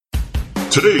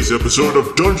Today's episode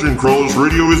of Dungeon Crawlers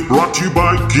Radio is brought to you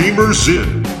by Gamers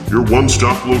Inn, your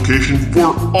one-stop location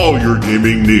for all your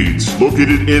gaming needs.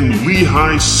 Located in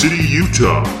Lehigh City,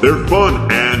 Utah, their fun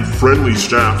and friendly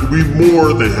staff will be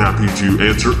more than happy to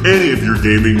answer any of your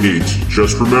gaming needs.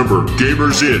 Just remember,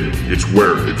 Gamers Inn, it's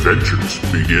where adventures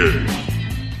begin.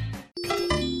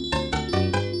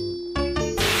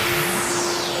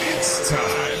 It's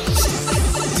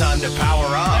time to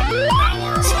power up.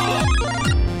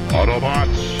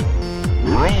 Autobots,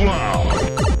 roll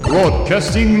out!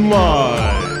 Broadcasting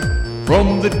live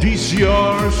from the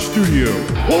DCR studio.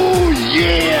 Oh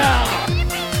yeah!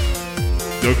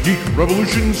 The Geek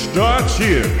Revolution starts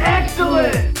here.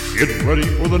 Excellent! Get ready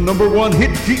for the #1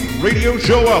 hit geek radio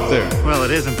show out there. Well,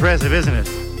 it is impressive, isn't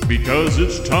it? Because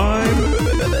it's time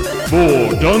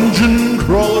for Dungeon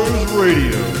Crawlers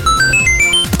Radio.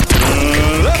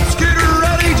 Let's get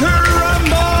ready to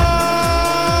rumble!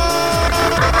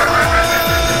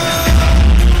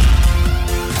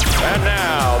 And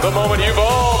now, the moment you've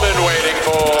all been waiting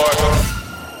for.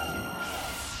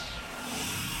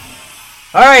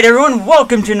 Alright everyone,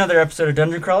 welcome to another episode of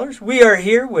Dungeon Crawlers. We are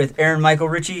here with Aaron Michael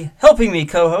Ritchie helping me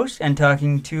co-host and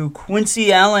talking to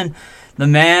Quincy Allen, the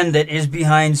man that is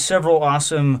behind several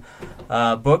awesome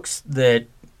books that,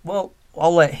 well,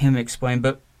 I'll let him explain,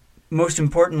 but most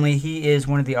importantly, he is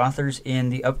one of the authors in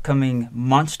the upcoming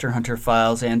Monster Hunter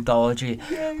Files anthology,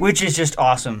 which is just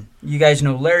awesome. You guys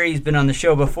know Larry, he's been on the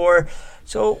show before,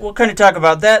 so we'll kind of talk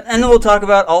about that, and then we'll talk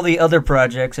about all the other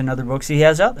projects and other books he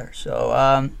has out there.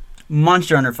 So,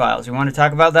 Monster Hunter Files, you want to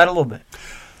talk about that a little bit?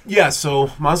 Yeah,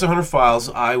 so Monster Hunter Files,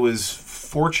 I was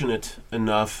fortunate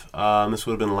enough, this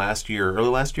would have been last year, early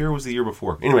last year, or was the year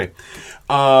before? Anyway,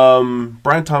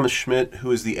 Brian Thomas Schmidt,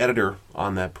 who is the editor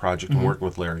on that project and working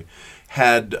with Larry,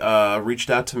 had reached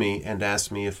out to me and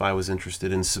asked me if I was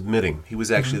interested in submitting. He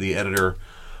was actually the editor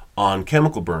on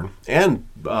Chemical Burn and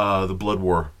the Blood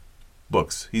War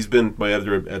books. He's been my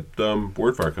editor at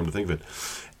Wordfire, come to think of it.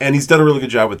 And he's done a really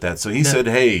good job with that. So he said,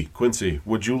 hey, Quincy,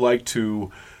 would you like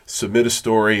to submit a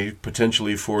story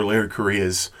potentially for Larry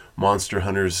Correia's Monster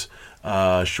Hunters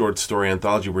short story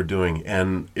anthology we're doing?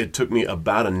 And it took me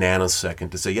about a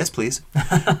nanosecond to say, yes, please,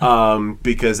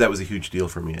 because that was a huge deal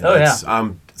for me.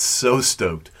 I'm so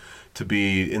stoked to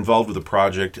be involved with the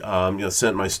project.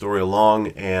 Sent my story along,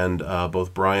 and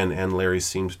both Brian and Larry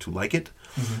seemed to like it.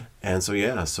 And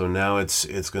so now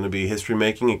it's going to be history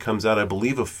making. It comes out, I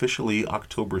believe, officially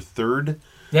October 3rd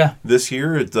this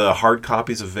year. The hard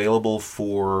copy's available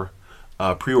for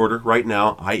pre-order right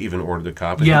now. I even ordered a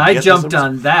copy. Yeah, I jumped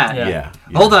on that. Yeah.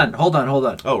 Hold on.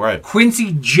 Oh, right.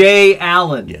 Quincy J.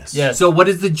 Allen. Yes. So what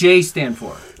does the J stand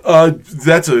for?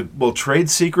 That's a trade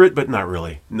secret, but not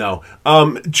really. No.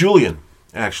 Julian,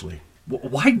 actually.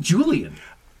 Why Julian?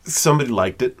 Somebody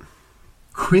liked it.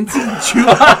 Quincy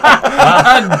Julian.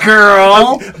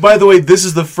 Girl. By the way, this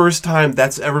is the first time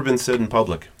that's ever been said in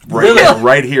public.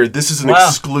 Right here. This is an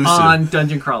exclusive. On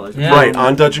Dungeon Crawlers. Yeah. Right,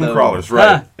 on Dungeon Crawlers,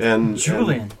 right. And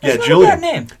Julian. Julian. That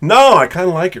name. No, I kind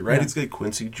of like it, right? Yeah. It's got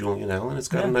Quincy Julian Allen. It's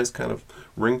got a nice kind of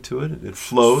ring to it. It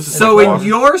flows. So in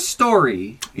your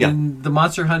story, in the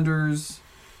Monster Hunters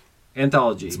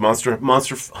anthology. It's Monster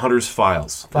Hunters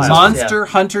Files. Monster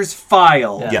Hunters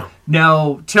File. Yeah.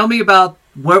 Now, tell me about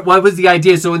what was the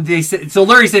idea? So when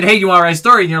Larry said, "Hey, you want to write a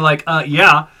story?" and you're like,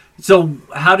 "Yeah." So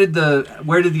where did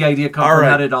the idea come from? Right.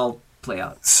 How did it all play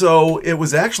out? So it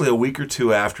was actually a week or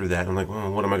two after that. I'm like,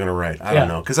 well, what am I going to write? I don't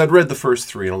know, because I'd read the first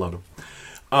 3 and I loved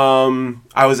them.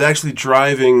 I was actually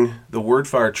driving the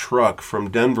Wordfire truck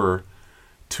from Denver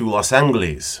to Los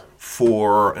Angeles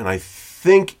and I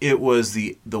think it was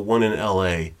the one in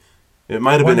L.A. It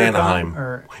might have been Anaheim.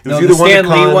 It was either the Stan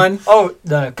Lee one. Oh,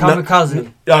 the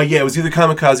Kamikaze. It was either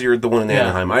Kamikaze or the one in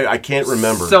Anaheim. I can't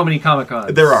remember. So many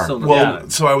Kamikazes. There are.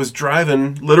 So I was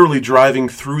literally driving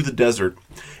through the desert,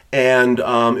 and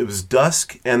it was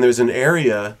dusk, and there's an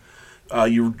area,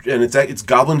 it's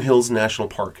Goblin Hills National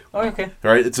Park. Oh, okay.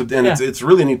 All right. It's a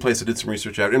really neat place. I did some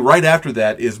research out, and right after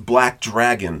that is Black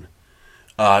Dragon.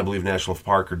 I believe National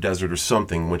Park or Desert or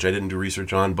something, which I didn't do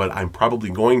research on, but I'm probably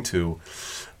going to.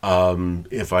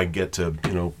 If I get to,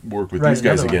 work with these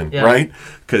guys again, right?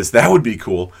 Because that would be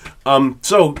cool.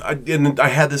 So I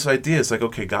had this idea. It's like,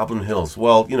 okay, Goblin Hills.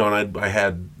 Well, and I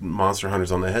had Monster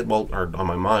Hunters on the head, or on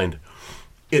my mind.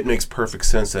 It makes perfect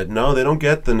sense that no, they don't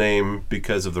get the name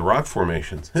because of the rock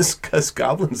formations. It's because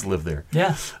goblins live there.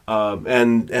 Yeah.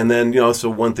 And then so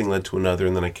one thing led to another,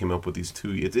 and then I came up with these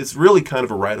two. It's really kind of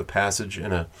a rite of passage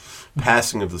and a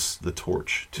passing of the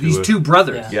torch to these two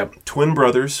brothers. Yep, twin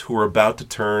brothers who are about to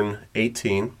turn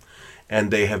 18,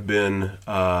 and they have been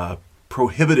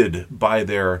prohibited by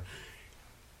their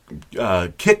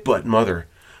kick butt mother,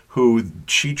 who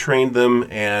she trained them,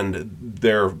 and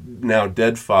their now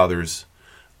dead father's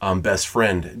best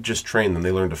friend just trained them.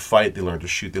 They learned to fight, they learned to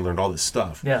shoot, they learned all this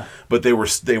stuff. Yeah. But they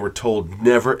were told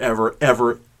never, ever,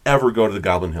 ever, ever go to the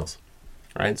Goblin Hills.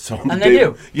 Right? So and they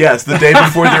do. Yes, the day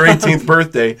before their 18th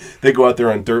birthday, they go out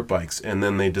there on dirt bikes, and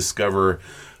then they discover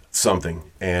something,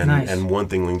 and one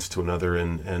thing leads to another,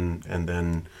 and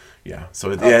then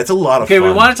so it's a lot of fun. Okay,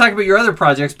 we want to talk about your other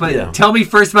projects, but tell me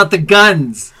first about the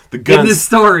guns. The guns in this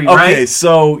story, right? Okay,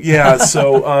 so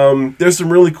there's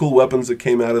some really cool weapons that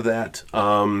came out of that.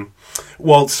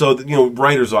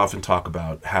 Writers often talk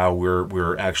about how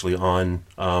we're actually on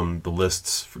the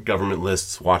lists, for government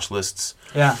lists, watch lists.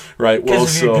 Yeah. Right. Well,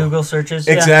 because of your Google searches.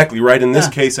 Exactly right. In this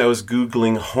case, I was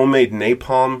Googling homemade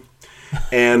napalm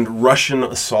and Russian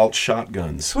assault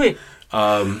shotguns. Sweet.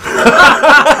 I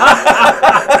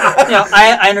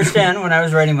understand. When I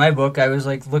was writing my book, I was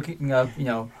like looking up,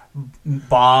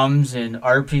 bombs and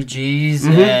RPGs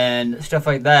and stuff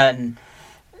like that, and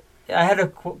I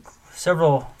had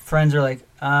several friends are like,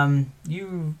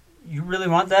 you really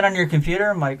want that on your computer?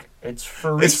 I'm like, it's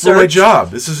for research. It's for my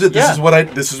job. This is it. This is what I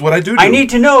do. I need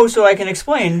to know so I can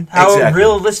explain how it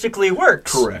realistically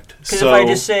works. Correct. Because if I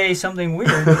just say something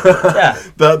weird,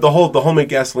 the homemade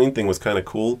gasoline thing was kind of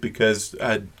cool because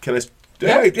can I?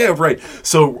 Yeah, right.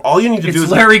 So all you need to do is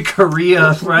Larry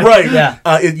Correa, right? Right. Yeah.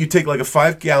 You take like a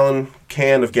 5-gallon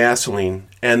can of gasoline,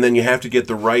 and then you have to get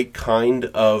the right kind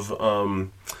of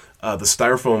the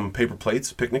styrofoam paper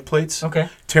plates, picnic plates. Okay.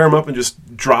 Tear them up and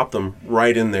just drop them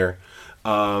right in there,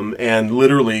 and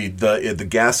literally the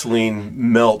gasoline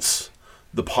melts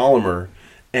the polymer,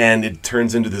 and it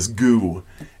turns into this goo,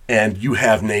 and you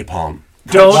have napalm.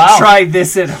 Don't try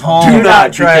this at home. Do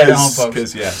not try it at home,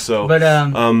 folks. But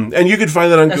and you can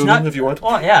find that on Google if you want.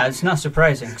 Well, yeah, it's not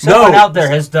surprising. Someone out there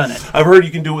has done it. I've heard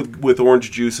you can do it with orange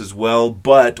juice as well,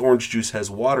 but orange juice has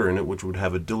water in it, which would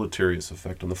have a deleterious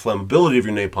effect on the flammability of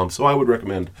your napalm. So I would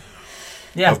recommend,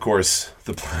 of course,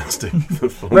 the plastic. The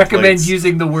foam recommend plates.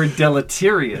 using the word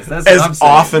deleterious. That's as what I'm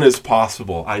saying. often as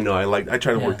possible. I know. I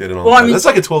try to work that in all the time. That's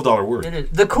like a $12 word.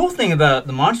 The cool thing about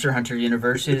the Monster Hunter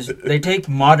universe is they take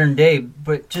modern day,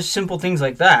 but just simple things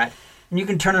like that, and you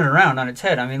can turn it around on its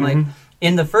head. I mean, like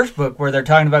in the first book where they're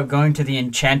talking about going to the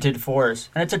Enchanted Forest,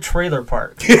 and it's a trailer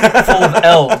park full of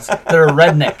elves that are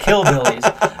redneck hillbillies.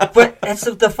 But that's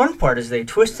the fun part is they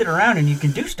twist it around and you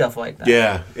can do stuff like that.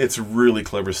 Yeah, it's really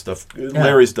clever stuff.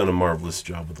 Larry's done a marvelous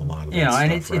job with a lot of that stuff.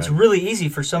 And it's really easy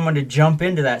for someone to jump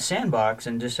into that sandbox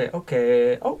and just say,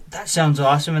 okay, that sounds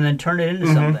awesome, and then turn it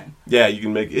into something. Yeah, you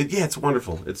can make it. Yeah, it's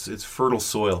wonderful. It's fertile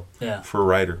soil for a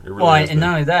writer. It really and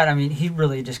not only that, I mean, he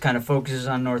really just kind of focuses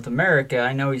on North America.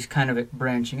 I know he's kind of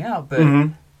branching out, but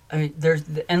I mean, there's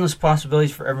the endless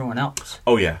possibilities for everyone else.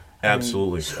 Oh yeah,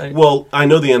 absolutely. Well, I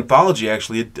know the anthology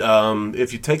actually.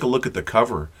 If you take a look at the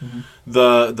cover,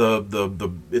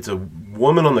 the it's a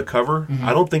woman on the cover.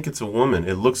 I don't think it's a woman.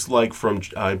 It looks like from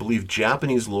I believe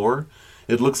Japanese lore.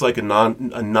 It looks like a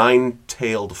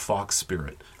 9-tailed fox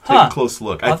spirit. Take a close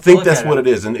look. I think that's what it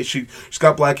is. And she's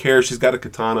got black hair. She's got a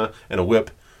katana and a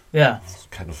whip. Yeah. It's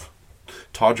kind of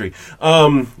tawdry.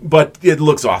 But it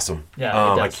looks awesome.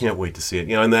 Yeah, I can't wait to see it.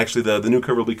 And actually the new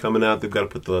cover will be coming out. They've got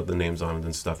to put the names on it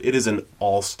and stuff. It is an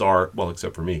all-star, well,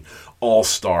 except for me,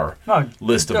 all-star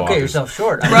list of authors. Don't get yourself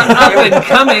short. Up and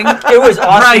coming. It was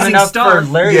awesome enough star. for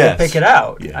Larry to pick it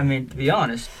out. Yeah. I mean, to be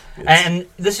honest. And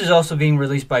this is also being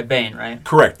released by Baen, right?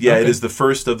 Correct. Yeah, it is the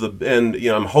first of the, and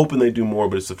I'm hoping they do more,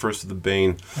 but it's the first of the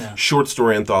Baen short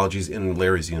story anthologies in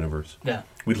Larry's universe. Yeah.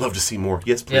 We'd love to see more.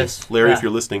 Yes, please. Yes. Larry, if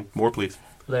you're listening, more, please.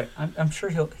 I'm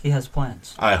sure he has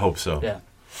plans. I hope so. Yeah.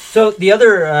 So the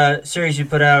other series you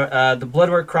put out, the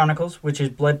Bloodwork Chronicles, which is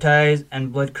Blood Ties,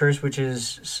 and Blood Curse, which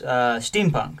is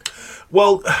steampunk.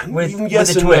 Well,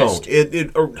 yes and twist.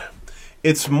 No.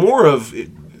 It's more of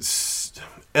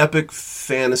epic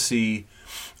fantasy,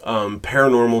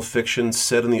 paranormal fiction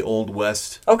set in the Old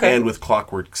West, and with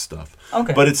clockwork stuff.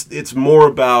 Okay. But it's more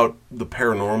about the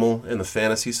paranormal and the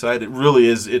fantasy side. It really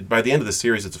is. By the end of the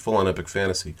series, it's a full-on epic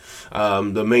fantasy.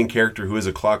 The main character, who is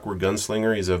a clockwork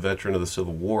gunslinger, he's a veteran of the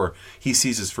Civil War. He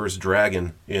sees his first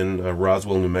dragon in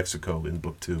Roswell, New Mexico, in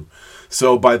Book 2.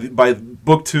 So by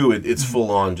Book 2, it's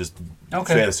full-on just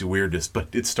fantasy weirdness, but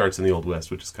it starts in the Old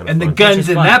West, which is kind of fun. And the guns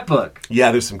in that book.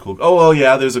 Yeah, there's some cool.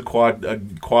 There's a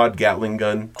quad Gatling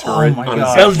gun turret on his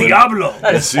El Diablo.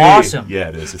 That is awesome. Yeah,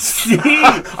 it is.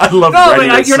 I love writing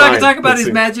that you're not going sign. to talk about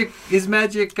his magic. His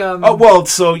magic. Colt.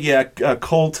 So he's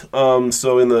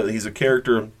a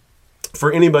character.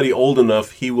 For anybody old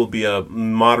enough, he will be a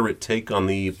moderate take on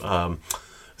the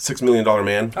 $6 Million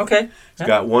Man. Okay. He's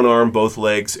got one arm, both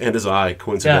legs, and his eye,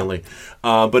 coincidentally.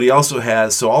 But he also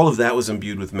has, so all of that was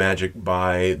imbued with magic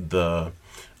by the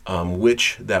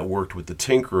witch that worked with the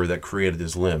tinkerer that created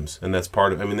his limbs. And that's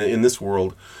part of, I mean, in this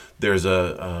world, there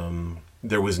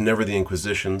was never the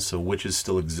Inquisition, so witches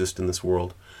still exist in this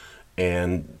world.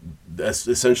 And that's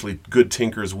essentially good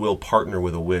tinkers will partner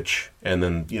with a witch, and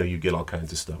then you get all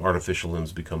kinds of stuff. Artificial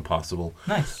limbs become possible.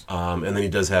 Nice. And then he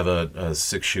does have a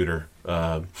 6-shooter.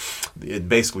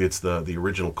 Basically, it's the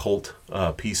original Colt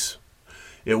piece.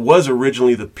 It was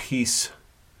originally the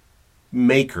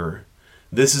Peacemaker.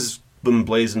 This has been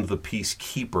blazoned the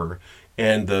Peacekeeper.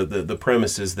 And the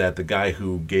premise is that the guy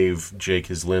who gave Jake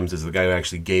his limbs is the guy who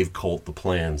actually gave Colt the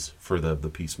plans for the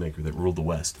Peacemaker that ruled the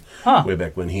West way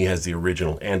back when. He has the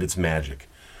original, and it's magic.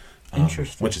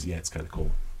 Interesting. Which is, it's kind of cool.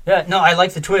 Yeah, no, I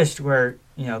like the twist where,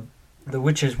 the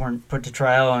witches weren't put to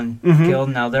trial and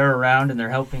killed. Now they're around and they're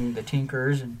helping the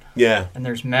Tinkers, and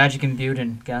there's magic imbued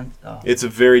and guns. Oh. It's a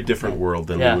very different world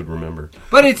than we would remember.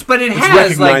 But it's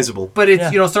has recognizable.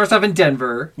 Starts off in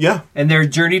Denver. Yeah. And their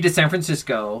journey to San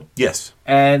Francisco. Yes.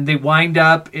 And they wind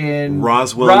up in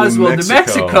Roswell, New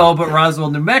Mexico. But Roswell,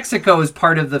 New Mexico is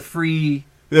part of the free.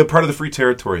 They're part of the free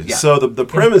territories. Yeah. So the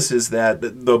premise is that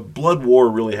the Blood War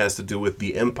really has to do with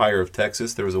the Empire of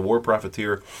Texas. There was a war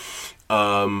profiteer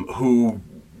who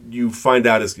you find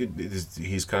out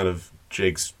he's kind of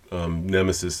Jake's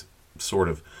nemesis, sort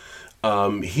of.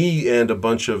 He and a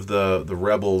bunch of the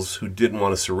rebels who didn't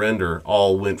want to surrender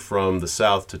all went from the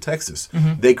south to Texas.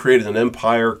 Mm-hmm. They created an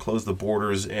empire, closed the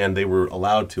borders, and they were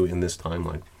allowed to in this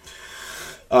timeline.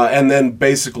 And then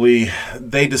basically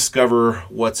they discover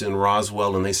what's in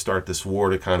Roswell, and they start this war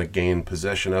to kind of gain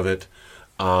possession of it.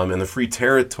 And the Free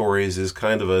Territories is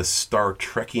kind of a Star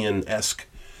Trekian-esque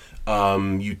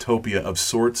utopia of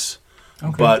sorts.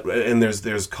 Okay. And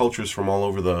there's cultures from all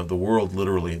over the world,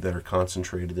 literally, that are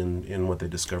concentrated in what they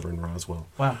discover in Roswell.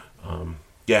 Wow.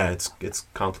 It's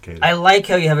complicated. I like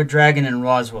how you have a dragon in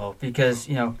Roswell because,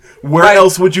 where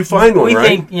else would you find one,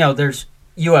 right? We think, there's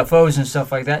UFOs and stuff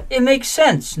like that. It makes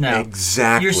sense now.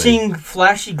 Exactly. You're seeing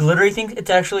flashy, glittery things. It's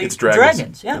actually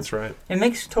dragons. Yeah. That's right. It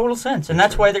makes total sense. And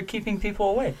that's why they're keeping people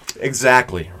away.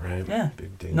 Exactly, right? Yeah.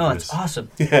 Big dangerous. No, it's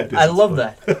awesome. Yeah, it is. I love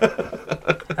that.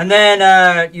 And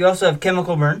then you also have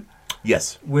Chemical Burn.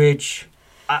 Yes. Which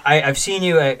I've seen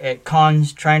you at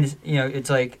cons trying to, it's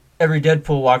like every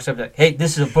Deadpool walks up like, hey,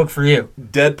 this is a book for you.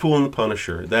 Deadpool and the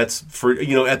Punisher. That's for,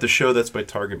 at the show, that's my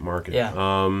target market.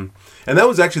 Yeah. And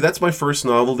that's my first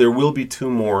novel. There will be 2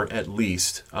 more at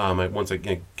least, once I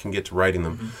can get to writing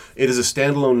them. Mm-hmm. It is a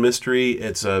standalone mystery.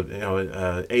 It's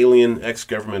a alien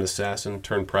ex-government assassin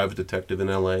turned private detective in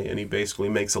L.A., and he basically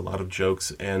makes a lot of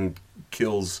jokes and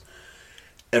kills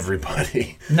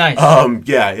everybody. Nice.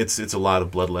 It's a lot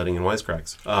of bloodletting and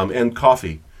wisecracks. And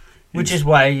coffee. Which is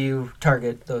why you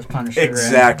target those Punisher.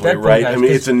 Exactly, right? I mean,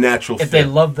 it's a natural fit. If they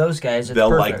love those guys, it's they'll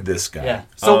perfect. like this guy. Yeah.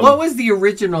 So what was the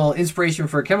original inspiration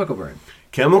for Chemical Burn?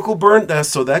 Chemical Burn?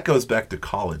 That goes back to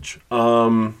college.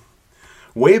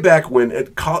 Way back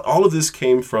when, all of this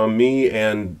came from me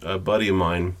and a buddy of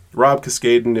mine, Rob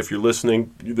Cascaden, if you're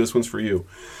listening, this one's for you.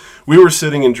 We were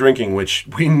sitting and drinking, which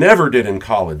we never did in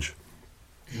college.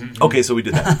 Okay, so we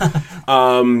did that.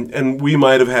 And we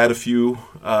might have had a few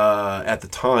at the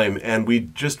time, and we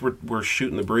just were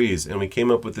shooting the breeze, and we came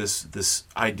up with this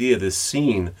idea, this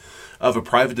scene of a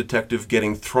private detective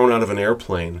getting thrown out of an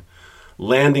airplane,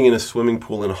 landing in a swimming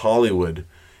pool in Hollywood,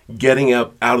 getting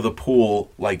up out of the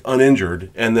pool like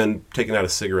uninjured, and then taking out a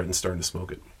cigarette and starting to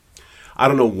smoke it. I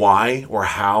don't know why or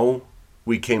how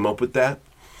we came up with that.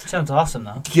 Sounds awesome,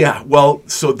 though. Yeah, well,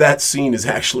 so that scene is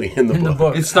actually in the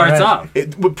book. It starts off.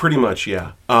 It pretty much,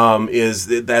 yeah.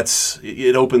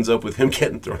 It opens up with him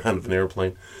getting thrown out of an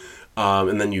airplane,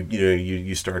 and then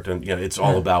you start to it's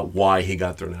all about why he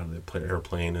got thrown out of the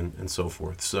airplane and so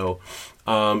forth. So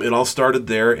it all started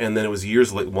there, and then it was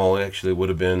years later. Well, actually, it would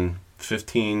have been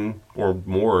 15 or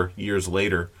more years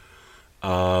later.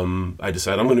 I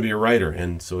decided I'm going to be a writer,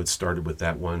 and so it started with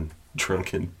that one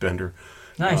drunken bender.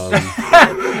 Nice.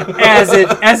 As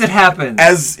it happens.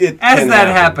 As that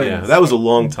happens. Yeah, that was a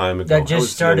long time ago. That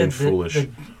just started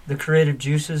the creative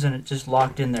juices, and it just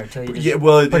locked in there till you just it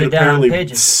put it down on apparently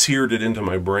pages. Seared it into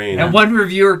my brain. And one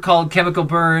reviewer called Chemical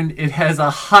Burn. It has a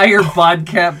higher bod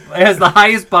count. It has the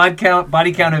highest body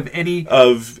count of any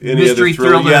mystery other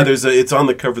thriller. Yeah, it's on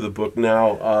the cover of the book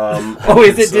now.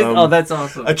 Is it? That's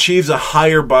awesome. Achieves a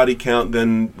higher body count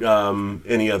than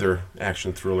any other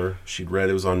action thriller she'd read.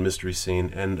 It was on Mystery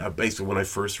Scene, and basically when I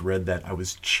first read that, I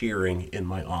was cheering in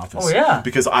my office. Oh yeah,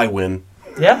 because I win.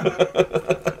 Yeah.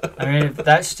 I mean, if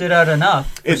that stood out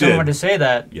enough for It someone did. to say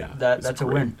that, Yeah, that's it's a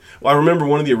great. win. Well, I remember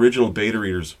one of the original beta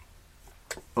readers.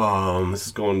 This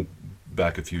is going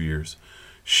back a few years.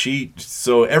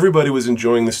 So everybody was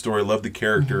enjoying the story, loved the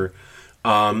character.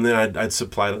 Then I'd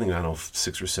supplied, I don't know,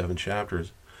 6 or 7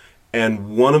 chapters.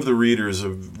 And one of the readers, a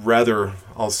rather,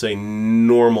 I'll say,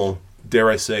 normal, dare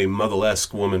I say,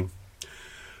 motherlesque woman,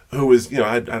 who was,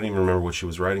 I don't even remember what she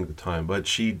was writing at the time, but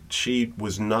she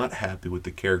was not happy with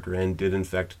the character and did, in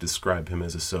fact, describe him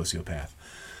as a sociopath.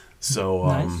 So,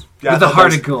 Nice. yeah, With the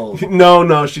heart of gold.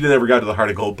 No, she never got to the heart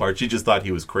of gold part. She just thought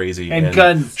he was crazy And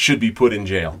guns. should be put in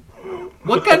jail.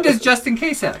 What gun does Justin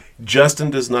Case have?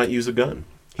 Justin does not use a gun.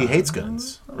 He hates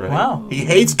guns. Right? Wow. He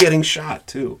hates getting shot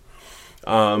too,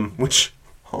 which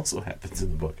also happens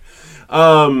in the book.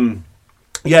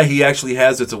 Yeah, he actually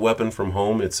has. It's a weapon from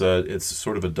home. It's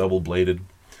sort of a double-bladed.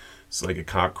 It's like a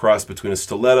cross between a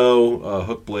stiletto, a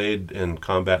hook blade, and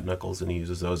combat knuckles, and he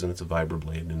uses those. And it's a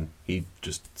vibroblade, and he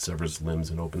just severs limbs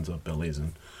and opens up bellies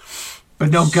and. But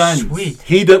no guns. Sweet.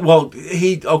 He did well.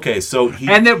 So he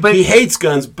hates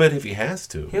guns, but if he has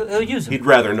to, He'll use them. he'd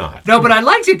rather not. No, but I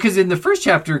liked it because in the first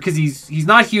chapter, because he's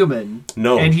not human.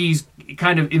 No. And he's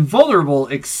kind of invulnerable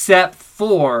except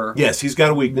for Yes, he's got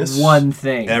a weakness. one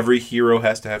thing. Every hero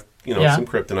has to have, Yeah. some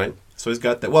kryptonite. So he's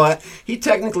got that. Well, he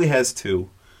technically has 2.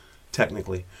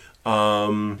 Technically.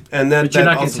 And then But you're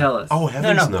not going gonna tell us. Oh,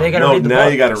 heavens No, they gotta read the now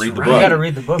book. you got to read the right. book. You gotta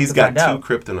read the book He's to got find out.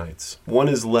 2 kryptonites. One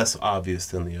is less obvious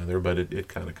than the other, but it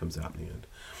kind of comes out in the end.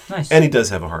 Nice. And he does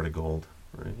have a heart of gold.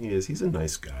 Right? He's a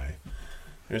nice guy.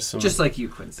 There's some Just like you,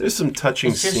 Quincy. there's some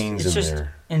touching it's just, scenes it's in just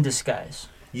there. in disguise.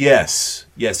 Yes.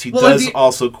 He Well, does if you-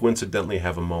 also coincidentally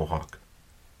have a mohawk.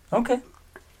 Okay.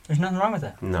 There's nothing wrong with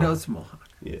that. No, it's Mohawk.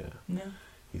 Yeah. Yeah.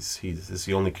 He's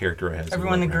the only character I have.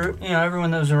 Everyone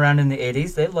everyone that was around in the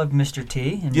 80s, they loved Mr.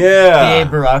 T and Yeah. B.A.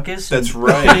 Baracus. That's and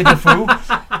right. Winnie the Pooh.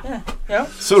 Yeah.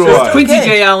 So do I. Quincy Okay.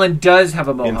 J. Allen does have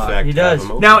a Mohawk. In fact, He does. have a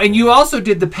mohawk. Now, and you also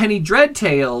did the Penny Dread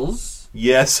Tales,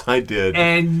 Yes, I did.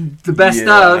 and the best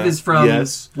Yeah, of is from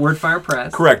yes. Wordfire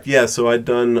Press. Correct. Yeah. So I'd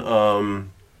done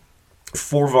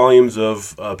 4 volumes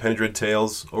of Penny Dread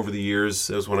Tales over the years.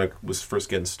 That was when I was first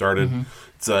getting started.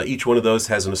 It's, each one of those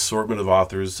has an assortment of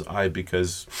authors.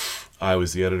 Because I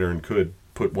was the editor and could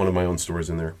put one of my own stories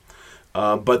in there.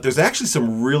 But there's actually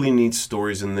some really neat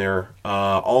stories in there.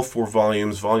 All 4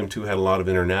 volumes. Volume 2 had a lot of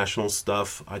international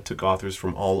stuff. I took authors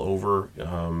from all over.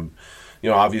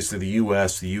 Obviously the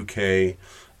U.S., the U.K.,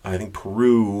 I think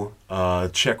Peru,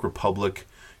 Czech Republic,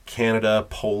 Canada,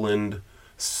 Poland,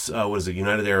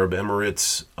 United Arab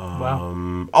Emirates,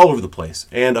 Wow. all over the place.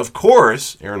 And of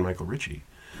course, Aaron Michael Ritchie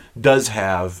does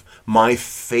have my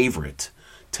favorite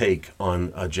take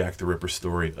on a Jack the Ripper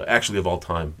story, actually of all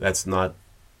time. That's not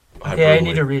Okay, I hyperbole.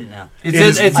 need to read it now.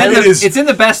 It's in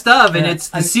the best of, and Yeah, it's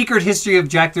the secret history of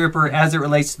Jack the Ripper as it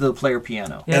relates to the player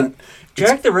piano. Yeah. And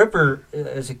Jack the Ripper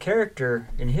as a character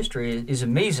in history is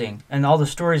amazing, and all the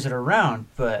stories that are around,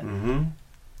 but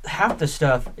half the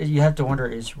stuff you have to wonder,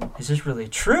 is this really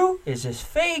true? Is this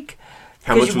fake?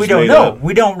 How much Because was we don't made know. up?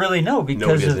 We don't really know Nobody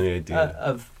because has of, any idea.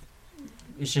 of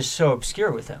it's just so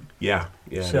obscure with him. Yeah.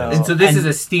 So- And so this And- is a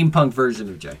steampunk version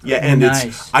of Jack. Yeah, and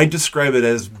Nice. I describe it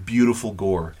as beautiful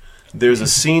gore. There's a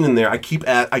scene in there. I keep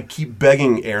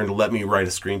begging Aaron to let me write a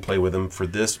screenplay with him for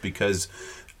this because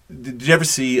did you ever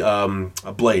see a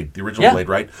Blade, the original Yeah. Blade,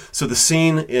 right? So the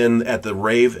scene at the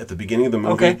rave at the beginning of the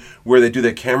movie Okay. where they do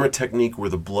that camera technique where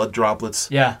the blood droplets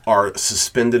Yeah. are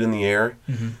suspended in the air.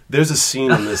 There's a scene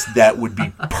in this that would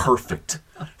be perfect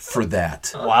for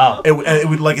that. Wow. It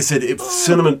would, like I said,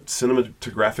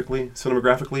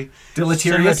 cinematographically,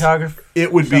 Deleterious. Cinematography.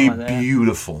 it would be Something like that.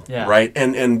 beautiful, Yeah. right?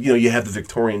 And you have the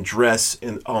Victorian dress,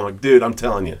 and oh my dude, I'm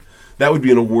telling you, that would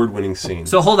be an award-winning scene.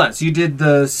 So hold on. So you did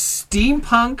the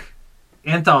steampunk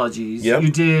anthologies. Yep.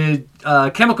 You did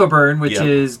Chemical Burn, which Yep.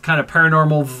 is kind of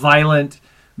paranormal, violent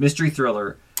mystery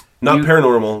thriller. Not you-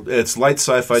 paranormal, it's light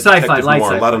sci-fi, Sci-fi, detective light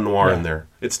noir, a lot of sci-fi. noir Yeah. in there.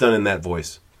 It's done in that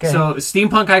voice. Okay. So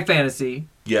steampunk high fantasy,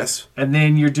 Yes, and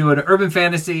then you're doing urban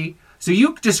fantasy. So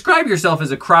you describe yourself as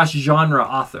a cross-genre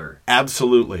author.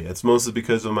 absolutely. It's mostly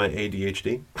because of my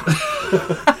ADHD,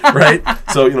 right?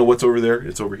 So what's over there,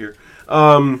 it's over here.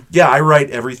 Yeah, I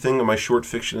write everything. My short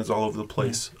fiction is all over the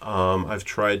place. I've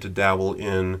tried to dabble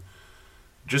in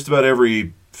just about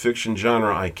every fiction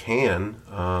genre I can.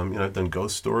 I've done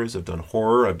ghost stories, I've done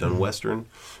horror, I've done Western,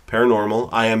 paranormal.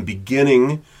 I am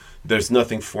beginning, there's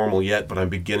nothing formal yet, but I'm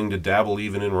beginning to dabble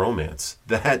even in romance.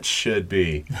 That should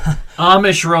be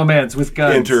Amish romance with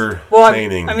guns. Well,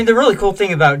 entertaining. the really cool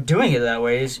thing about doing it that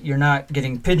way is you're not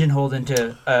getting pigeonholed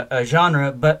into a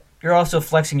genre, but you're also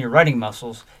flexing your writing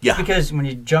muscles. Yeah. Because when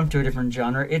you jump to a different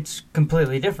genre, it's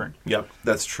completely different. Yep,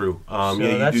 that's true. So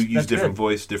You do use that's different good.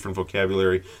 voice, different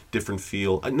vocabulary, different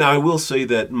feel. Now, I will say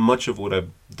that much of what I've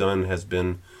done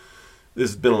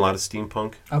there's been a lot of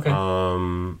steampunk. Okay.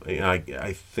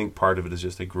 I think part of it is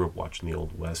just I grew up watching the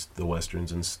Old West, the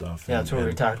Westerns and stuff. Yeah, that's what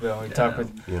we talked about. We talked with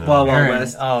you know, Wild Wild Aaron.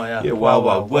 West. Oh, yeah. Yeah, Wild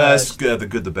Wild West, The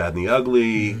Good, the Bad, and the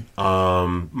Ugly.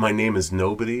 Mm-hmm. My Name is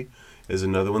Nobody is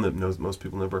another one that most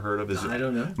people never heard of. I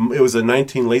don't know. It was a late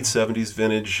 70s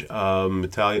vintage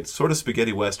Italian, sort of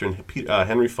spaghetti Western.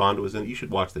 Henry Fonda was in it. You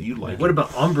should watch that. You'd like What it. about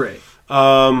Hombre? Hey,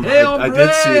 I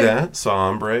did see Hombre! that. Saw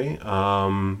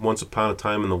Hombre. Once Upon a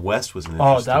Time in the West was an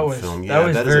Oh, interesting that was film. that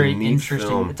was is a very neat interesting.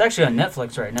 film. It's actually on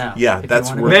Netflix right now. Yeah, if you that's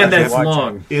wanna where- go Man, back and that's watch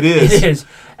long. It is. It is,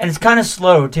 and it's kind of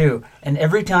slow too. And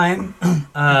every time,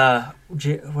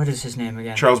 what is his name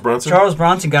again? Charles Bronson? Charles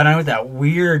Bronson got on with that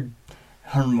weird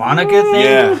harmonica thing.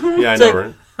 Yeah, I It's know, like,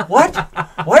 right? What?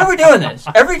 Why are we doing this?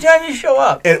 Every time you show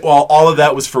up. Well, all of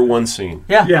that was for one scene.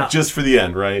 Yeah. Yeah. Just for the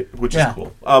end, right? Which Yeah. is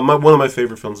cool. One of my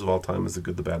favorite films of all time is The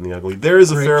Good, the Bad, and the Ugly. There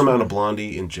is a Great fair amount film. of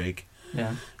Blondie in Jake.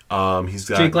 Yeah. He's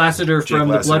got Jake Lasseter from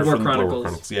the Blood War from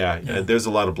Chronicles. Yeah, there's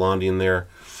a lot of Blondie in there.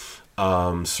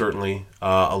 Certainly,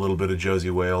 a little bit of Josie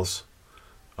Wales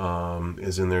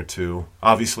is in there too.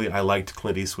 Obviously, I liked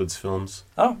Clint Eastwood's films.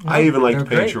 Oh, no, I even liked they're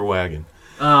Paint great. Your Wagon.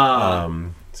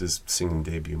 It's his singing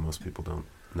debut. Most people don't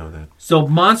know that. So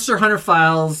Monster Hunter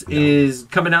Files is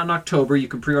coming out in October. You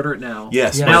can pre-order it now.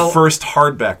 Yes, Yeah. my Now- first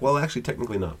hardback. Well, actually,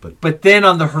 technically not, but But then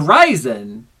on the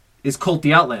horizon is Colt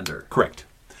the Outlander. correct.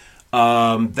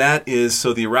 That is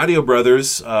so the Aradio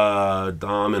brothers,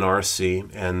 Dom and RC,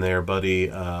 and their buddy,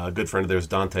 a good friend of theirs,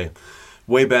 Dante,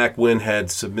 way back when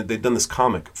they'd done this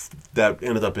comic that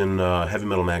ended up in Heavy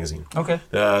Metal Magazine. Okay.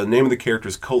 The name of the character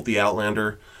is Colt the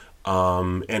Outlander,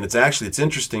 and it's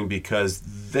interesting because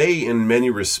they, in many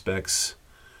respects,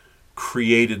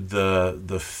 created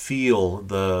the feel,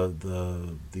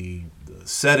 the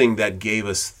setting that gave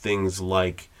us things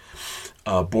like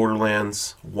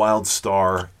Borderlands,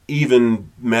 Wildstar,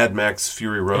 even Mad Max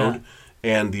Fury Road,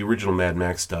 and the original Mad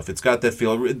Max stuff. It's got that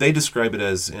feel. They describe it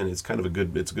as, and it's kind of a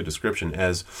good description,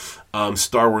 as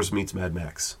Star Wars meets Mad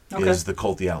Max. Okay. Is the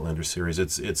Colt the Outlander series.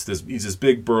 He's this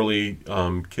big burly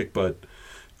kick butt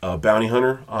bounty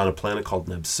hunter on a planet called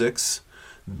Neb 6,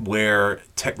 where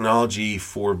technology,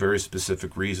 for very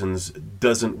specific reasons,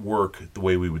 doesn't work the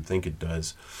way we would think it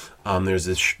does. There's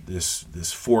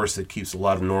this force that keeps a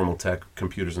lot of normal tech,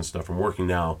 computers and stuff, from working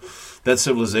now. That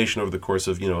civilization, over the course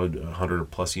of 100 or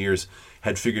plus years,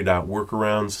 had figured out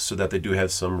workarounds so that they do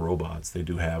have some robots. They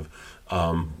do have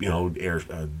air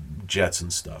jets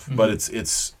and stuff, but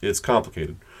it's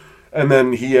complicated. And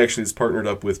then he actually is partnered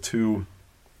up with two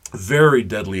very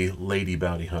deadly lady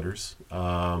bounty hunters.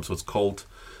 So it's Colt,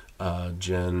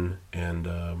 Jenna and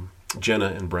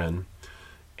Bren.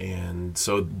 And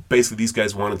so basically these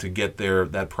guys wanted to get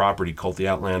that property, Colt the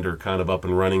Outlander, kind of up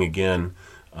and running again,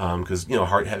 because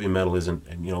hard heavy metal isn't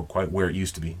quite where it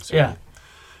used to be. So. Yeah.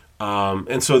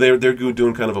 And so they're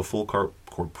doing kind of a full court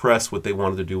press. What they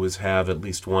wanted to do was have at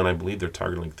least one, I believe they're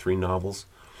targeting like 3 novels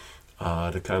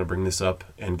to kind of bring this up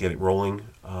and get it rolling.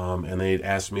 And they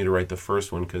asked me to write the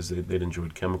first one because they'd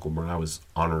enjoyed Chemical Burn. I was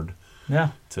honored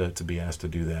to be asked to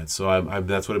do that. So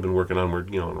that's what I've been working on. We're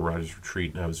on a writer's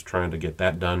retreat, and I was trying to get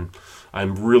that done.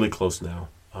 I'm really close now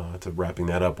to wrapping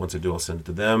that up. Once I do, I'll send it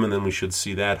to them, and then we should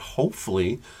see that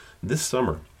hopefully this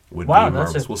summer. Would be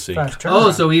marvelous. We'll see.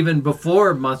 Oh, so even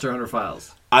before Monster Hunter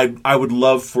Files. I would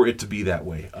love for it to be that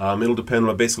way. It'll depend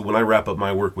on basically when I wrap up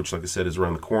my work, which, like I said, is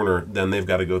around the corner. Then they've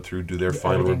got to go through, do their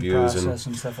final reviews, and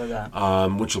stuff like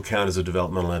that. Which will count as a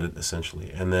developmental edit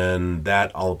essentially. And then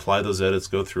I'll apply those edits,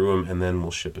 go through them, and then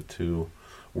we'll ship it to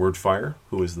Wordfire,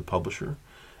 who is the publisher.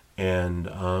 And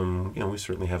we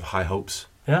certainly have high hopes.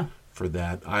 Yeah. For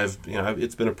that,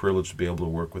 it's been a privilege to be able to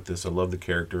work with this. I love the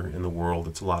character in the world.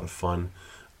 It's a lot of fun.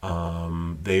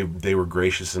 They were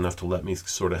gracious enough to let me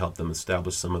sort of help them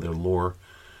establish some of their lore,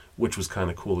 which was kind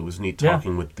of cool. It was neat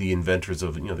talking with the inventors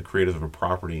of the creators of a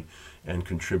property and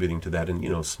contributing to that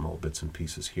in small bits and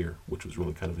pieces here, which was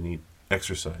really kind of a neat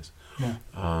exercise.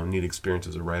 Yeah. Neat experience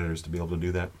as a writer is to be able to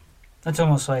do that. That's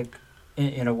almost like,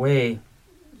 in a way,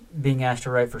 being asked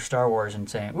to write for Star Wars and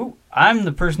saying, "Ooh, I'm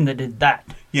the person that did that."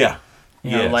 Yeah.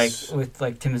 Like with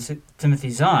Timothy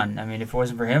Zahn. I mean, if it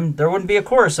wasn't for him, there wouldn't be a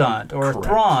Coruscant or a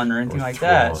Thrawn or anything like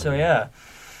that. So yeah.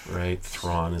 Right,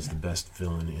 Thrawn is the best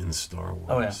villain in Star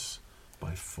Wars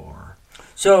by far.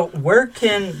 So where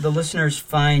can the listeners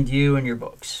find you and your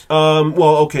books?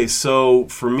 So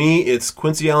for me, it's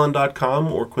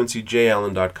QuincyAllen.com or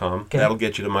QuincyJAllen.com. Okay. That'll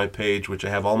get you to my page, which I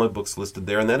have all my books listed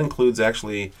there, and that includes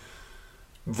actually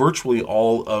virtually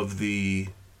all of the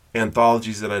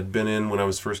anthologies that I'd been in when I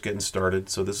was first getting started.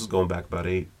 So this is going back about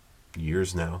 8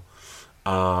 years now.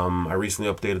 I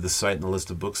recently updated the site and the list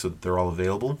of books so that they're all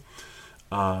available.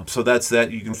 So that's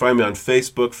that. You can find me on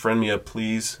Facebook. Friend me up,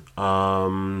 please.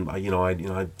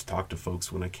 I talk to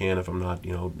folks when I can if I'm not,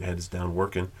 heads down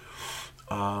working.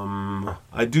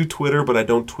 I do Twitter, but I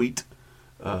don't tweet.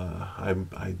 My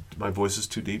voice is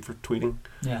too deep for tweeting.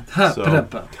 Yeah. So,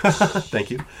 thank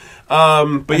you.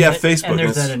 Facebook. And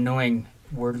there's that annoying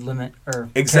word limit or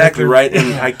exactly character. right,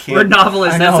 and I can't. We're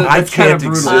novelists. I That's kind of can't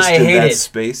brutal. exist I in hate that it.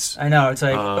 space. I know. It's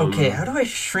like, okay, how do I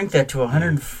shrink that to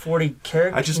 140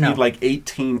 characters? I just need like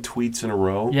 18 tweets in a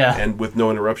row, and with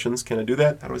no interruptions. Can I do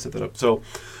that? How do I set that up? So,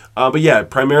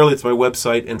 primarily it's my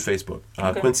website and Facebook.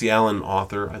 Quincy Allen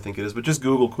author, I think it is, but just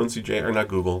Google Quincy J, or not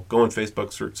Google. Go on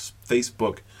Facebook,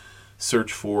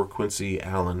 search for Quincy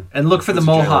Allen, and look for the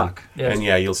Mohawk. Yes. And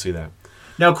you'll see that.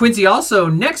 Now, Quincy also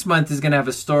next month is going to have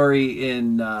a story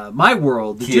in my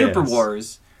world, the Juniper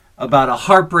Wars, about a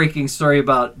heartbreaking story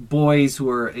about boys who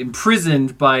are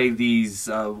imprisoned by these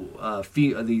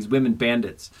women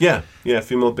bandits. Yeah,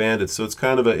 female bandits. So it's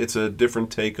kind of a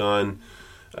different take on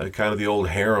kind of the old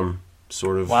harem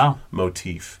sort of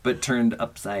motif, but turned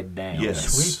upside down.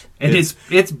 Yes, sweet. And it's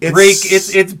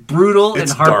brutal and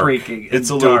heartbreaking. It's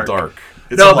a little dark.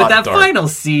 But that final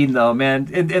scene, though, man,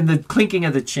 and the clinking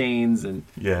of the chains, and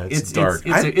it's dark.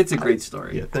 It's a great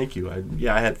story. Yeah, thank you.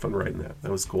 I had fun writing that.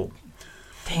 That was cool.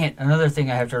 Dang it! Another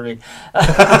thing I have to read.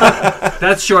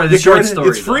 That's short. The short story.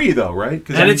 It's free though, right?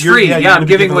 And it's free. Yeah, I'm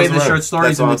giving away the short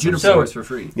stories and the Juniper Wars for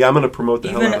free. Yeah, I'm going to promote the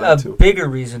hell out of that too. Even a bigger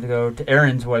reason to go to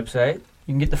Aaron's website.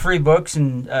 You can get the free books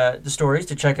and the stories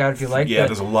to check out if you like. Yeah,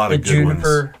 there's a lot of good ones.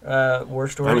 The Juniper War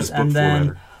stories, and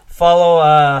then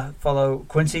follow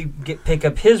Quincy. Pick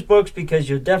up his books because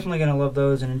you're definitely going to love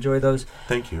those and enjoy those.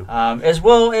 Thank you. As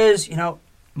well as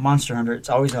Monster Hunter. It's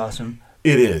always awesome.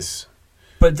 It is.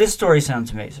 But this story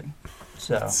sounds amazing.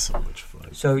 It's so much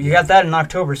fun. So you got that in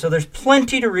October. So there's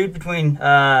plenty to read between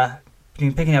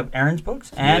picking up Aaron's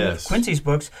books and Quincy's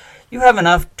books. You have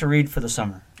enough to read for the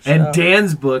summer. So. And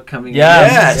Dan's book coming out.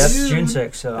 Yes, June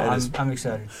 6th. So I'm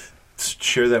excited.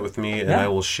 Share that with me, and I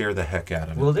will share the heck out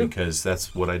of it. Will do. Because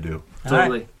that's what I do.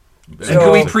 Totally. Right. So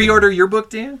can we pre-order your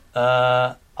book, Dan?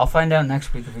 I'll find out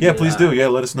next week. Please do. Yeah,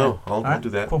 let us know. I'll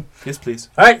do that. Cool. Yes, please.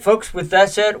 All right, folks. With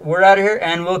that said, we're out of here,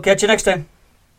 and we'll catch you next time.